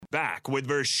Back with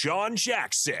Vershawn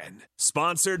Jackson.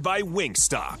 Sponsored by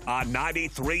Wingstop on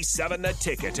 93.7 The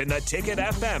Ticket and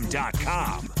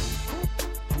theticketfm.com.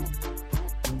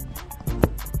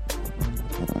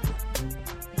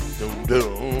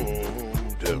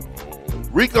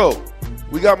 Rico,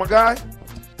 we got my guy?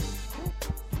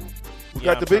 We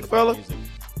got the big fella?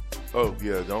 Oh,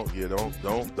 yeah,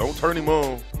 don't turn him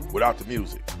on without the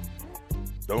music.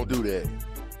 Don't do that.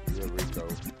 Yeah, Rico.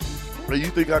 You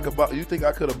think I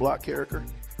could have blocked Carriker?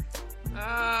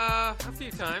 A few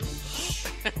times.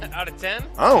 Out of 10?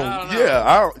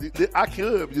 I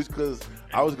could just because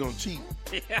I was going to cheat.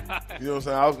 Yeah. You know what I'm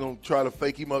saying? I was going to try to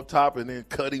fake him up top and then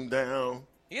cut him down.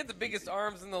 He had the biggest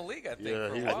arms in the league, I think, for a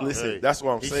while. while. Listen, that's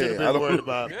what I'm saying. He should have been worried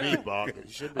about me, Bach.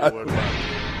 He should have been worried about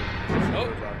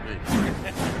me.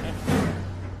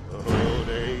 Oh,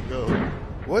 there you go.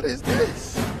 What is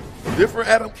this? Different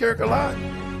Adam Carriker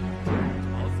line?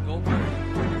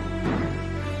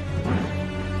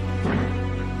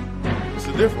 It's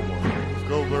a different one. Is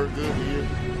Goldberg good to you?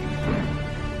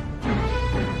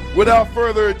 Without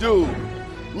further ado,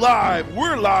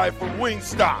 we're live from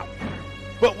Wingstop.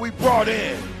 But we brought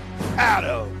in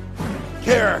Adam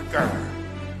Carriker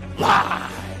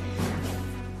live.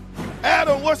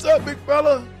 Adam, what's up, big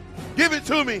fella? Give it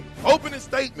to me. Opening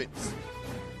statements.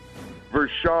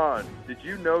 Vershawn, did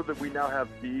you know that we now have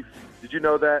beef? Did you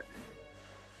know that?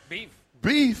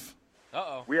 Beef?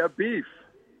 Uh-oh. We have beef.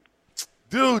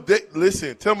 Dude,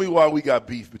 listen, tell me why we got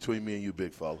beef between me and you,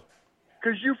 big fella.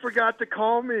 Because you forgot to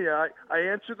call me. I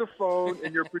answered the phone,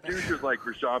 and your producer's like,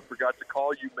 Vershawn forgot to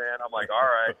call you, man. I'm like, all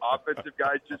right, offensive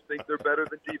guys just think they're better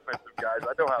than defensive guys.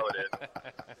 I know how it is.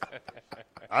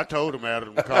 I told him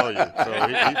Adam to call you, so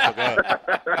he forgot.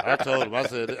 I told him. I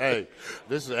said, hey,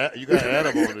 you got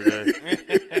Adam on today.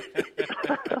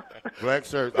 Black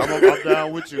shirt. I'm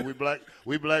down with you.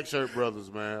 We black shirt brothers,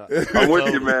 man. I'm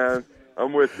with you, man.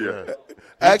 I'm with you. Yeah.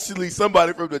 Actually,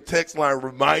 somebody from the text line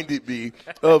reminded me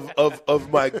of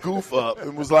my goof up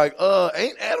and was like,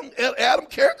 ain't Adam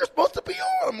Carriker supposed to be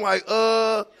on? I'm like,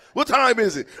 what time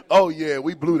is it? Oh, yeah,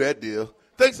 we blew that deal.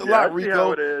 Thanks a lot,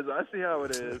 Rico. I see how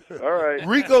it is. All right.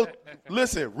 Rico,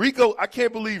 listen, I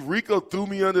can't believe Rico threw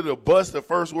me under the bus. The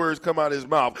first words come out of his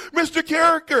mouth. Mr.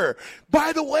 Carriker,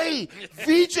 by the way,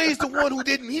 VJ's the one who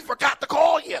didn't. He forgot to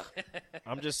call you.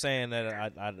 I'm just saying that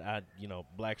I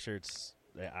black shirts,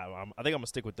 I think I'm going to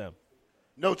stick with them.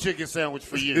 No chicken sandwich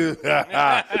for you. It's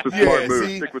a smart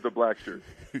move. Stick with the black shirt.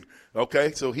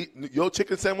 Okay, so your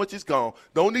chicken sandwich is gone.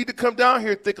 Don't need to come down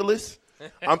here, Thickless.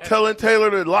 I'm telling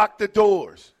Taylor to lock the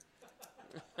doors.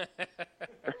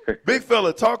 Big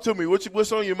fella, talk to me.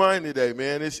 What's on your mind today,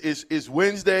 man? It's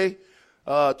Wednesday.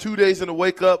 2 days in the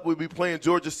wake up. We'll be playing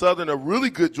Georgia Southern, a really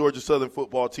good Georgia Southern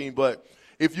football team. But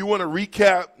if you want to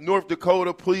recap North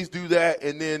Dakota, please do that.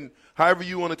 And then however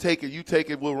you want to take it, you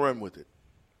take it. We'll run with it.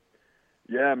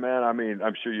 Yeah, man. I mean,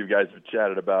 I'm sure you guys have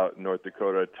chatted about North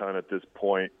Dakota a ton at this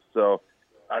point. So,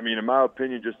 I mean, in my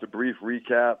opinion, just a brief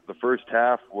recap, the first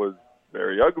half was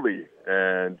very ugly.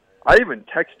 And I even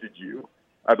texted you,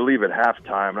 I believe at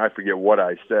halftime, and I forget what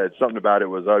I said. Something about it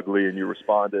was ugly, and you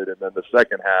responded. And then the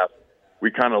second half,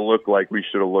 we kind of looked like we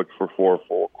should have looked for 4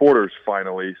 full quarters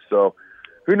finally. So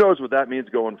who knows what that means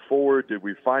going forward. Did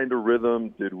we find a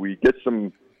rhythm? Did we get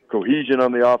some cohesion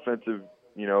on the offensive,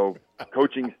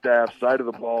 coaching staff side of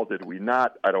the ball? Did we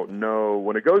not? I don't know.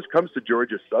 When it comes to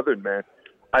Georgia Southern, man,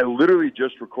 I literally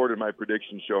just recorded my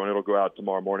prediction show, and it'll go out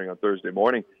tomorrow morning on Thursday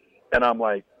morning. And I'm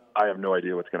like, I have no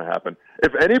idea what's going to happen.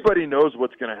 If anybody knows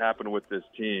what's going to happen with this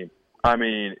team, I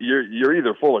mean, you're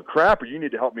either full of crap or you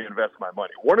need to help me invest my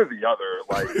money. One or the other.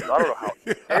 Like, I don't know how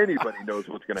anybody knows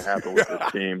what's going to happen with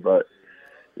this team. But,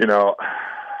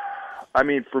 I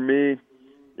mean, for me,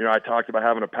 I talked about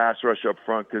having a pass rush up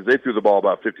front because they threw the ball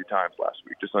about 50 times last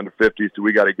week, just under 50. So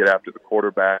we got to get after the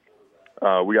quarterback.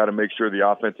 We got to make sure the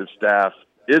offensive staff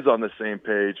is on the same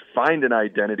page, find an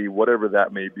identity, whatever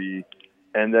that may be.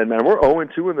 And then, man, we're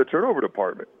 0-2 in the turnover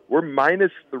department. We're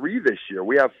 -3 this year.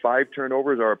 We have 5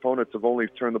 turnovers. Our opponents have only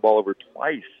turned the ball over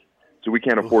twice. So we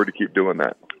can't afford to keep doing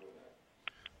that.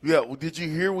 Yeah, well, did you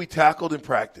hear we tackled in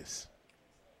practice?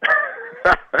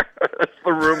 That's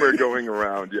the rumor going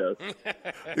around, yes.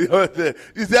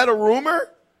 Is that a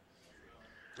rumor?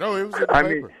 No, it was in the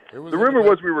paper. The rumor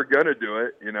was we were going to do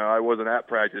it. I wasn't at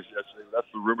practice yesterday. That's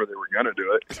the rumor they were going to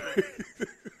do it.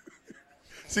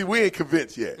 See, we ain't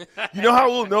convinced yet. You know how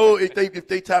we'll know if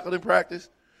they tackled in practice?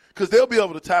 Because they'll be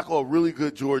able to tackle a really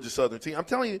good Georgia Southern team. I'm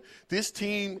telling you, this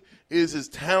team is as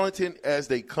talented as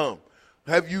they come.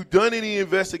 Have you done any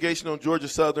investigation on Georgia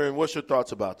Southern? What's your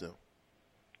thoughts about them?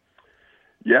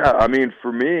 Yeah, I mean,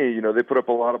 for me, they put up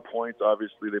a lot of points.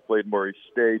 Obviously, they played Murray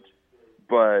State.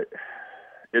 but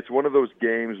it's one of those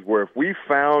games where if we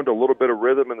found a little bit of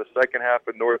rhythm in the second half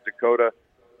of North Dakota,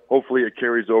 hopefully it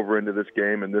carries over into this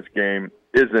game, and this game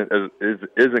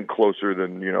isn't closer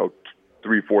than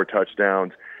 3-4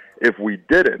 touchdowns. If we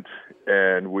didn't,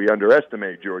 and we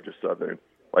underestimate Georgia Southern,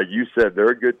 like you said, they're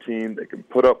a good team. They can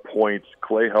put up points.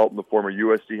 Clay Helton, the former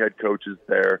USC head coach, is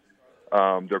there.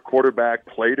 Their quarterback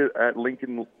played it at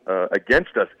Lincoln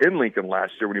against us in Lincoln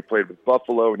last year when he played with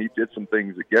Buffalo, and he did some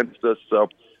things against us. So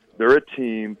they're a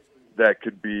team that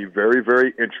could be very,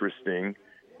 very interesting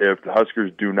if the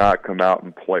Huskers do not come out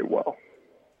and play well.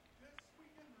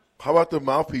 How about the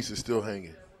mouthpieces still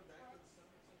hanging?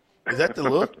 Is that the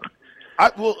look?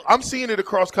 I'm seeing it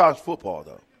across college football,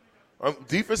 though.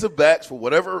 Defensive backs, for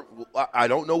whatever, I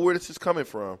don't know where this is coming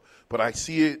from, but I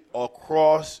see it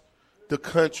across the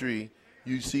country.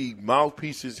 You see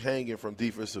mouthpieces hanging from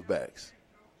defensive backs.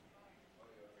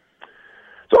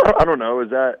 So I don't know. Is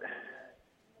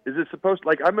it supposed to,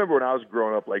 like, I remember when I was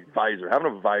growing up, like,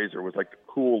 having a visor was like the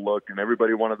cool look, and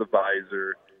everybody wanted the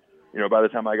visor. By the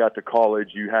time I got to college,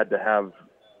 you had to have,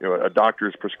 a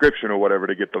doctor's prescription or whatever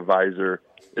to get the visor.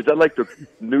 Is that like the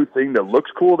new thing that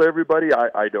looks cool to everybody?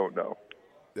 I don't know.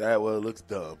 Yeah, well, it looks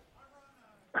dumb.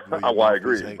 Well, I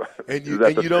agree. And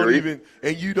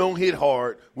you don't hit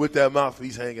hard with that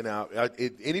mouthpiece hanging out.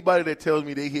 Anybody that tells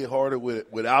me they hit harder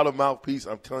without a mouthpiece,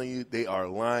 I'm telling you, they are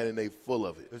lying and they full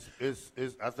of it.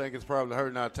 I think it's probably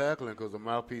hurting our tackling because the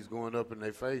mouthpiece going up in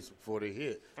their face before they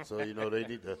hit. So they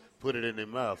need to put it in their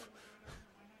mouth.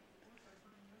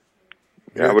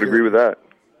 Yeah, I would agree with that.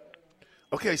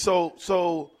 Okay,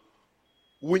 so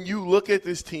when you look at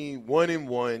this team,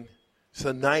 1-1, it's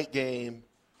a night game.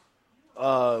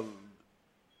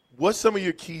 What's some of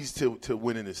your keys to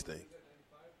winning this thing?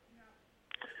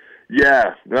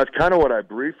 Yeah, that's kind of what I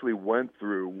briefly went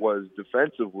through. Was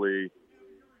defensively,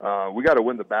 we got to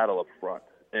win the battle up front.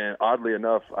 And oddly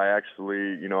enough, I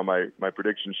actually, my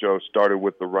prediction show started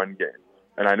with the run game,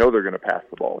 and I know they're going to pass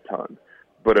the ball a ton.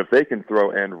 But if they can throw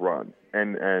and run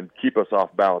and keep us off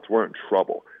balance, we're in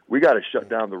trouble. We got to shut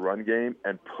down the run game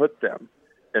and put them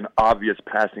in obvious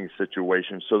passing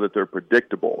situations so that they're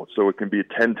predictable, so it can be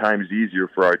 10 times easier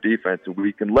for our defense, and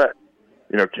we can let,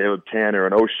 Caleb Tanner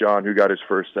and O'Shawn, who got his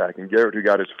first sack, and Garrett, who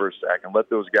got his first sack, and let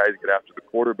those guys get after the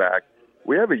quarterback.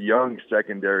 We have a young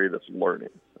secondary that's learning,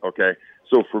 okay?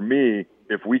 So for me,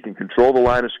 if we can control the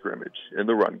line of scrimmage in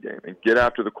the run game and get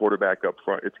after the quarterback up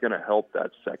front, it's going to help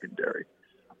that secondary.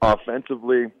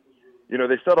 Offensively,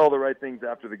 they said all the right things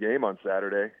after the game on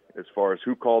Saturday as far as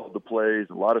who called the plays,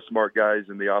 a lot of smart guys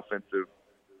in the offensive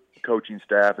coaching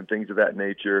staff and things of that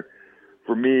nature.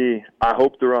 For me, I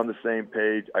hope they're on the same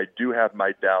page. I do have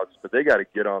my doubts, but they got to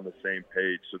get on the same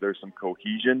page so there's some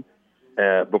cohesion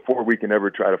before we can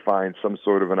ever try to find some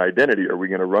sort of an identity. Are we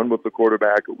going to run with the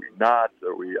quarterback? Are we not?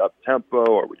 Are we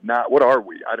up-tempo? Are we not? What are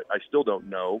we? I still don't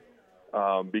know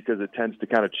because it tends to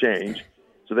kind of change.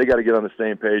 So they got to get on the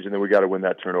same page, and then we got to win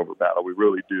that turnover battle. We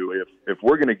really do. If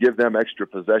we're going to give them extra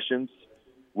possessions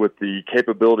with the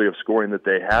capability of scoring that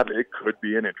they have, it could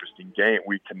be an interesting game.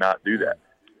 We cannot do that.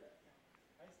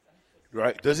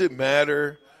 Right. Does it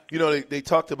matter? They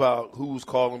talked about who's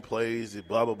calling plays, did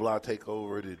blah, blah, blah take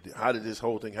over, how did this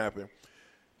whole thing happen?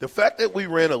 The fact that we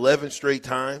ran 11 straight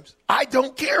times, I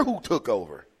don't care who took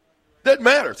over. Doesn't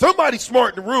matter. Somebody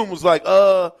smart in the room was like,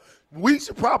 we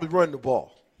should probably run the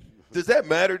ball. Does that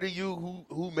matter to you?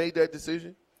 Who made that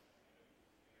decision?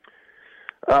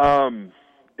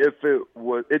 It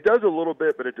does a little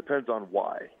bit, but it depends on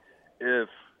why.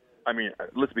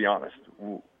 Let's be honest.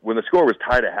 When the score was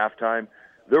tied at halftime,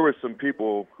 there were some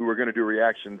people who were going to do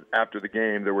reactions after the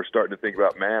game that were starting to think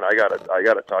about, man, I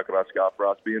gotta talk about Scott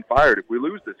Frost being fired if we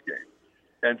lose this game.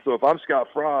 And so if I'm Scott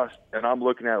Frost and I'm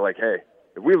looking at like, hey,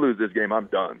 if we lose this game, I'm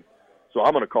done. So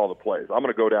I'm going to call the plays. I'm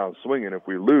going to go down swinging if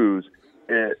we lose.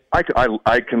 And I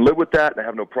can live with that, and I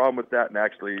have no problem with that, and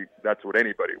actually that's what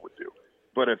anybody would do.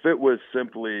 But if it was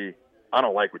simply, I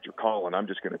don't like what you're calling, I'm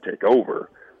just going to take over,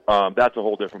 that's a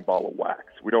whole different ball of wax.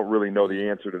 We don't really know the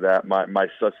answer to that. My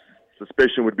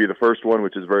suspicion would be the first one,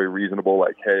 which is very reasonable,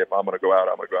 like, hey, if I'm going to go out,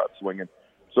 I'm going to go out swinging.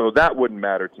 So that wouldn't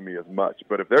matter to me as much.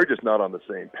 But if they're just not on the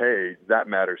same page, that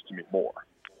matters to me more.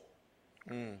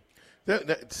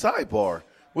 That sidebar,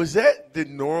 was that the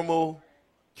normal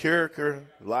Carriker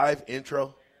live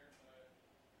intro?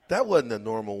 That wasn't the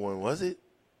normal one, was it?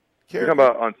 You're talking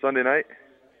about on Sunday night?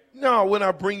 No, when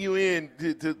I bring you in,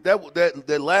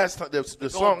 that last time, the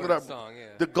song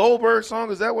that the Goldberg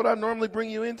song, is that what I normally bring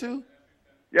you into?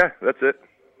 Yeah, that's it.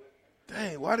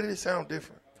 Dang, why did it sound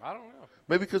different? I don't know.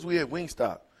 Maybe because we had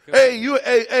Wingstop. Hey,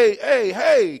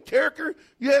 Carriker,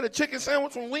 you had a chicken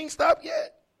sandwich from Wingstop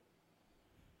yet?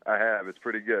 I have. It's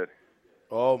pretty good.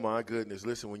 Oh, my goodness.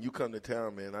 Listen, when you come to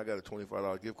town, man, I got a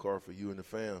 $25 gift card for you and the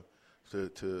fam to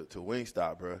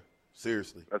Wingstop, bro.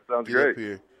 Seriously. That sounds Get great. up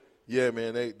here. Yeah,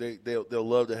 man, they'll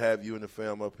love to have you and the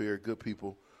fam up here. Good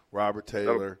people. Robert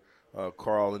Taylor,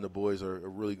 Carl, and the boys are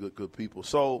really good people.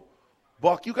 So,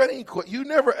 Buck, you got any? You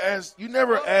never asked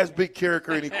Big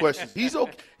Carriker any questions. He's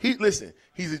okay. Listen,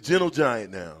 he's a gentle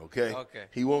giant now. Okay. Okay.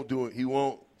 He won't do it. He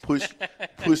won't push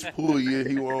pull you.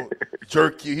 He won't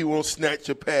jerk you. He won't snatch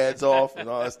your pads off and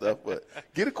all that stuff. But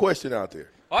get a question out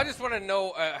there. Well, I just want to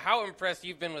know how impressed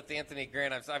you've been with Anthony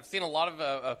Grant. I've seen a lot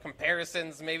of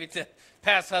comparisons, maybe to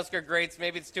past Husker greats.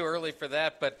 Maybe it's too early for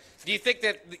that, but do you think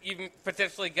that you've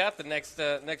potentially got the next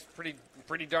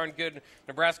pretty darn good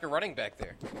Nebraska running back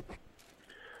there?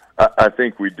 I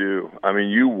think we do. I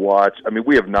mean,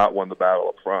 we have not won the battle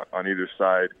up front on either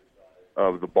side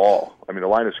of the ball. I mean, the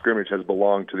line of scrimmage has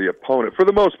belonged to the opponent for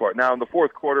the most part. Now, in the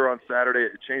fourth quarter on Saturday,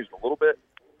 it changed a little bit,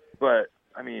 but,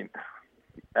 I mean,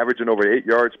 averaging over 8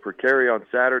 yards per carry on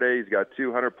Saturday. He's got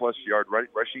 200-plus yard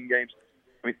rushing games.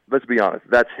 I mean, let's be honest.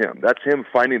 That's him. That's him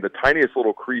finding the tiniest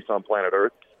little crease on planet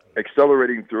Earth,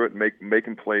 accelerating through it and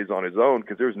making plays on his own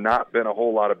because there's not been a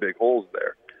whole lot of big holes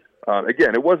there.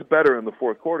 Again, it was better in the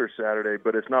fourth quarter Saturday,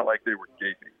 but it's not like they were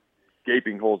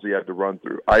gaping holes he had to run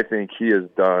through. I think he has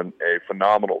done a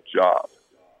phenomenal job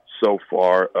so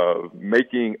far of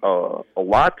making a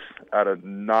lot out of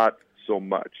not so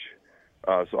much.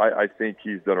 So I think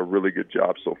he's done a really good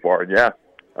job so far. And, yeah,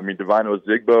 I mean, Divino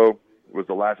Zigbo was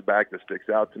the last back that sticks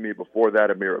out to me. Before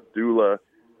that, Amir Abdullah.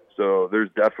 So there's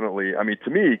definitely – I mean, to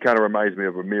me, he kind of reminds me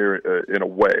of Amir in a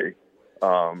way.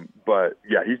 But,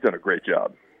 yeah, he's done a great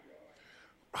job.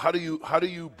 How do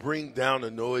you bring down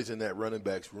the noise in that running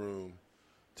backs room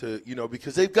to,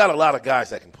 because they've got a lot of guys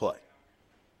that can play,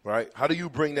 right? How do you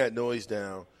bring that noise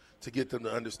down to get them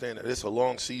to understand that it's a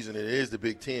long season and it is the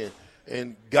Big Ten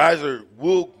and guys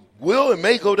will and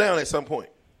may go down at some point?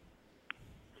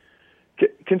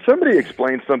 Can somebody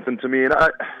explain something to me? And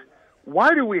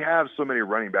why do we have so many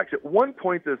running backs? At one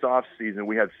point this offseason,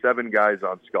 we had 7 guys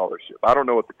on scholarship. I don't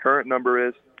know what the current number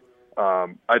is.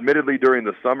 Admittedly, during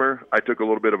the summer, I took a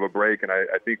little bit of a break, and I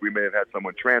think we may have had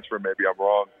someone transfer. Maybe I'm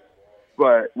wrong.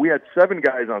 But we had 7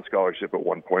 guys on scholarship at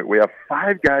one point. We have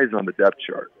 5 guys on the depth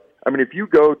chart. I mean, if you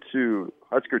go to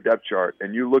Husker depth chart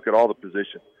and you look at all the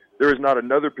positions, there is not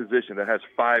another position that has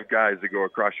 5 guys that go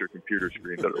across your computer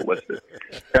screen that are listed.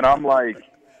 And I'm like,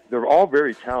 they're all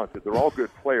very talented. They're all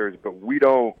good players, but we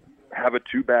don't have a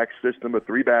 2-back system, a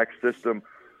 3-back system.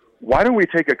 Why don't we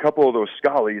take a couple of those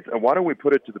schollies and why don't we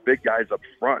put it to the big guys up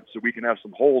front so we can have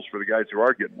some holes for the guys who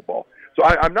are getting the ball? So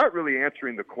I'm not really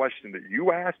answering the question that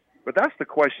you asked, but that's the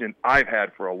question I've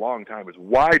had for a long time is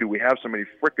why do we have so many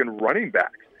frickin' running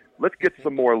backs? Let's get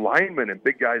some more linemen and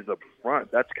big guys up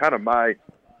front. That's kind of my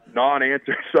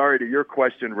non-answer, sorry, to your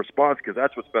question response because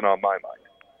that's what's been on my mind.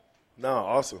 No,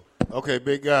 awesome. Okay,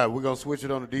 big guy, we're going to switch it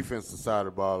on the defensive side of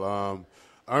the ball.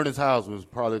 Ernest Hausman's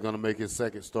probably going to make his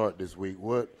second start this week.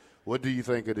 What do you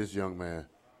think of this young man?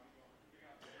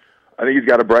 I think he's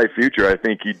got a bright future. I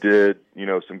think he did,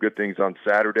 some good things on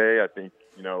Saturday. I think,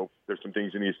 there's some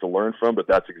things he needs to learn from, but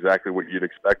that's exactly what you'd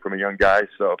expect from a young guy.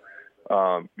 So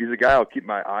he's a guy I'll keep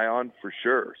my eye on for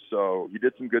sure. So he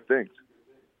did some good things.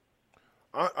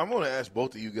 I'm going to ask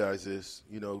both of you guys this,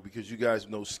 because you guys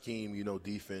know scheme,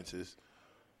 defenses.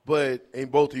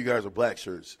 And both of you guys are black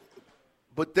shirts.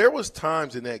 But there was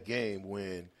times in that game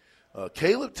when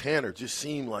Caleb Tanner just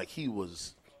seemed like he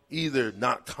was either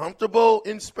not comfortable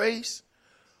in space,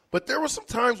 but there were some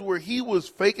times where he was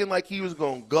faking like he was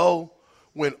going to go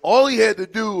when all he had to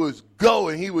do was go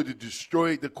and he would have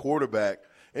destroyed the quarterback.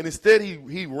 And instead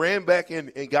he ran back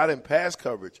and got in pass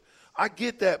coverage. I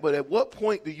get that, but at what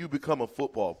point do you become a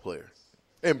football player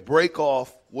and break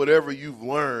off whatever you've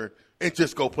learned and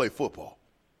just go play football?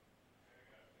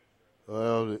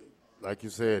 Well, like you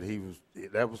said,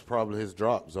 that was probably his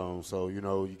drop zone. So,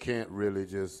 you can't really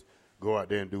just go out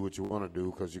there and do what you want to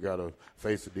do because you got to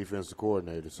face the defensive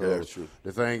coordinator. So yeah, that's true.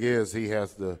 The thing is he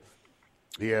has to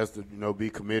be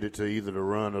committed to either the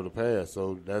run or the pass.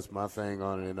 So that's my thing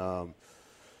on it. And,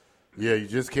 yeah, you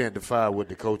just can't defy what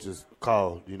the coaches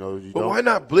call. But why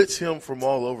not blitz him from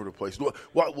all over the place?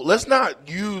 Let's not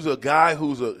use a guy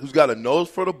who's got a nose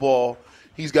for the ball.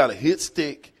 He's got a hit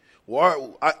stick.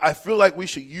 I feel like we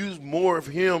should use more of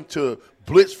him to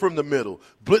blitz from the middle,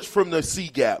 blitz from the C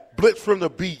gap, blitz from the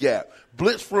B gap,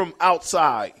 blitz from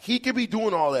outside. He could be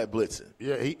doing all that blitzing.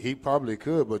 Yeah, he probably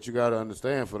could, but you got to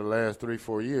understand for the last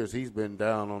 3-4 years he's been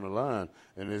down on the line,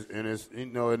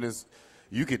 and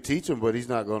you could teach him, but he's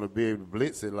not going to be able to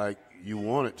blitz it like you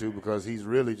want it to because he's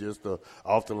really just a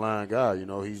off the line guy.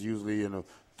 He's usually in a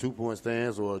 2-point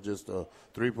stance or just a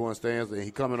 3-point stance, and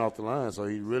he coming off the line, so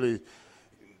he really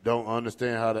don't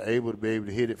understand how to be able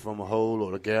to hit it from a hole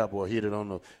or the gap or hit it on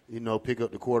the, pick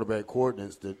up the quarterback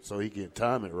coordinates so he can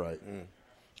time it right.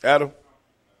 Adam?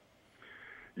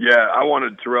 Yeah, I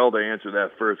wanted Terrell to answer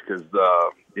that first because,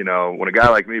 when a guy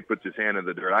like me puts his hand in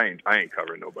the dirt, I ain't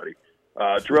covering nobody.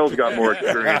 Terrell's got more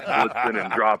experience blitzing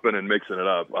and dropping and mixing it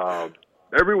up.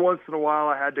 Every once in a while,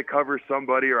 I had to cover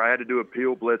somebody or I had to do a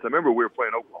peel blitz. I remember we were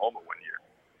playing Oklahoma one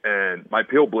year, and my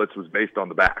peel blitz was based on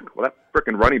the back. Well, that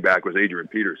frickin' running back was Adrian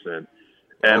Peterson.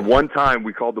 And one time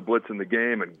we called the blitz in the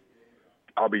game, and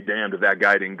I'll be damned if that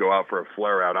guy didn't go out for a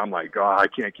flare-out. I'm like, God, I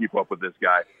can't keep up with this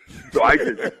guy. So I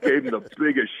just gave him the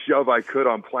biggest shove I could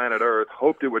on planet Earth,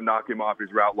 hoped it would knock him off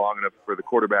his route long enough for the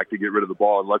quarterback to get rid of the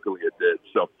ball, and luckily it did.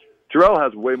 So Terrell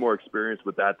has way more experience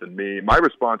with that than me. My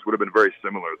response would have been very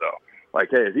similar, though. Like,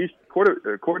 hey, if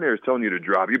coordinator is telling you to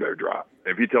drop, you better drop.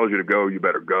 If he tells you to go, you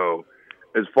better go.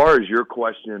 As far as your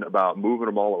question about moving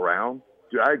them all around,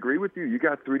 dude, I agree with you. You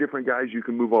got 3 different guys you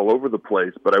can move all over the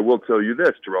place. But I will tell you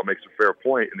this, Terrell makes a fair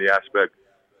point in the aspect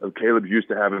of Caleb's used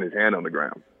to having his hand on the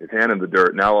ground, his hand in the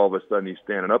dirt. Now all of a sudden he's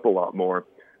standing up a lot more.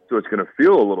 So it's going to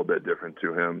feel a little bit different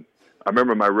to him. I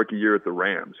remember my rookie year at the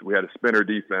Rams. We had a spinner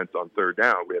defense on third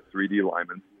down. We had 3 D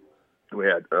linemen. We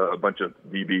had a bunch of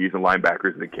DBs and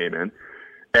linebackers that came in.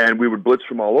 And we would blitz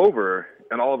from all over.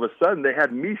 And all of a sudden they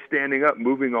had me standing up,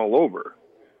 moving all over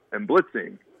and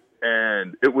blitzing.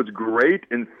 And it was great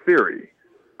in theory.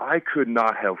 I could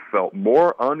not have felt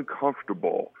more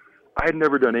uncomfortable. I had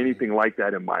never done anything like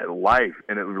that in my life,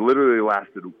 and it literally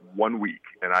lasted 1 week.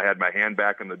 And I had my hand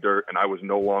back in the dirt, and I was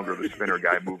no longer the spinner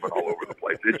guy moving all over the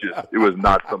place. It was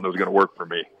not something that was going to work for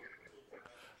me.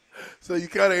 So you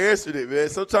kind of answered it, man.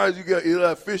 Sometimes you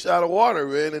got fish out of water,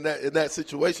 man, in that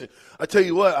situation. I tell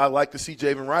you what, I like to see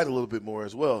Javen Wright a little bit more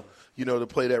as well. To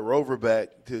play that rover back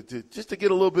to just to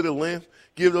get a little bit of length,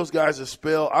 give those guys a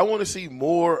spell. I want to see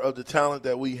more of the talent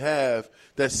that we have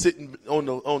that's sitting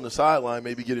on the sideline,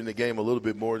 maybe get in the game a little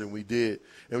bit more than we did.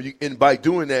 And by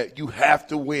doing that, you have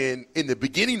to win in the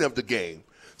beginning of the game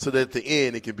so that at the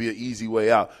end it can be an easy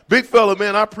way out. Big fella,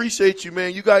 man, I appreciate you,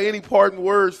 man. You got any parting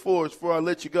words for us before I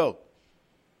let you go?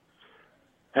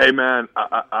 Hey, man,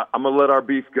 I'm going to let our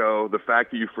beef go. The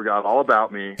fact that you forgot all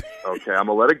about me, okay, I'm going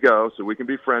to let it go so we can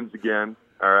be friends again,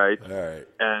 all right? All right.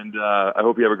 And I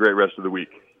hope you have a great rest of the week.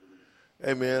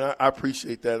 Hey, man, I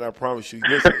appreciate that, and I promise you.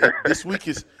 Listen, this week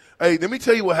is – hey, let me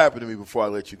tell you what happened to me before I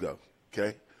let you go,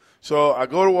 okay? So I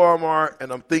go to Walmart,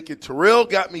 and I'm thinking – Terrell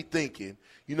got me thinking,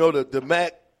 the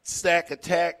Mac stack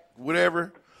attack,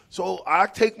 whatever. So I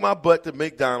take my butt to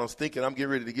McDonald's thinking I'm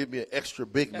getting ready to give me an extra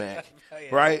Big Mac,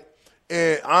 right?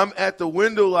 And I'm at the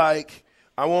window like,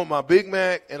 I want my Big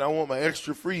Mac and I want my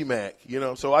extra free Mac,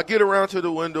 So I get around to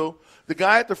the window. The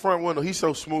guy at the front window, he's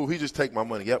so smooth, he just take my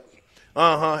money. Yep.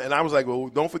 And I was like, well,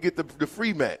 don't forget the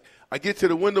free Mac. I get to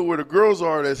the window where the girls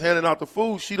are that's handing out the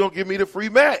food. She don't give me the free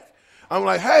Mac. I'm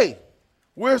like, hey,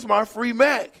 where's my free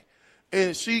Mac?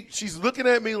 And she's looking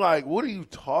at me like, what are you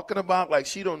talking about? Like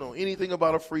she don't know anything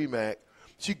about a free Mac.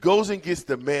 She goes and gets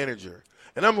the manager.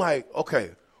 And I'm like,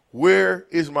 okay, where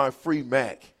is my free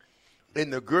Mac?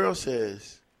 And the girl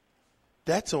says,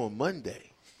 that's on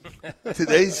Monday.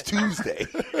 Today's Tuesday.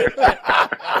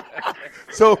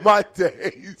 So my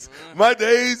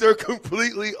days are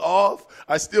completely off.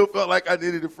 I still felt like I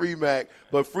needed a free Mac.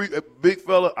 But big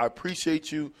fella, I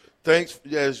appreciate you. Thanks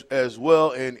as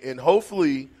well. And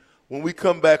hopefully when we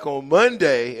come back on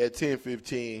Monday at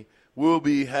 10:15, we'll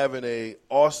be having an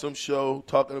awesome show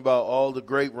talking about all the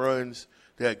great runs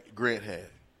that Grant had.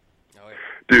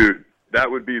 Dude,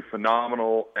 that would be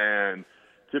phenomenal, and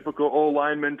typical old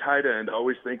lineman tight end,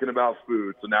 always thinking about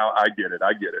food. So now I get it.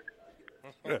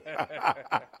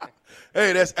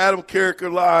 Hey, that's Adam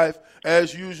Carriker live.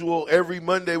 As usual, every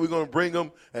Monday we're going to bring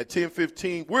them at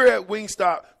 10:15. We're at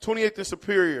Wingstop, 28th and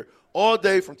Superior, all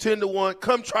day from 10 to 1.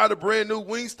 Come try the brand new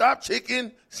Wingstop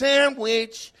chicken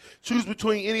sandwich. Choose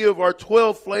between any of our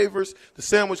 12 flavors. The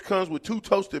sandwich comes with 2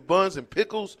 toasted buns and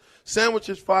pickles. Sandwich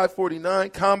is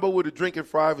 $5.49. Combo with a drink and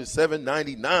fry is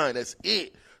 $7.99. That's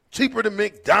it. Cheaper than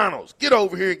McDonald's. Get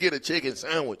over here and get a chicken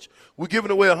sandwich. We're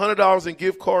giving away $100 in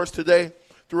gift cards today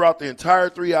throughout the entire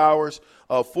 3 hours.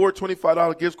 4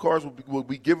 $25 gift cards will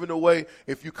be given away.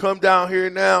 If you come down here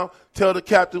now, tell the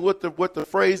captain what the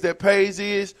phrase that pays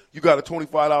is, you got a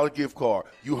 $25 gift card.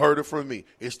 You heard it from me.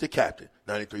 It's the captain,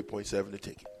 93.7 The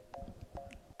Ticket.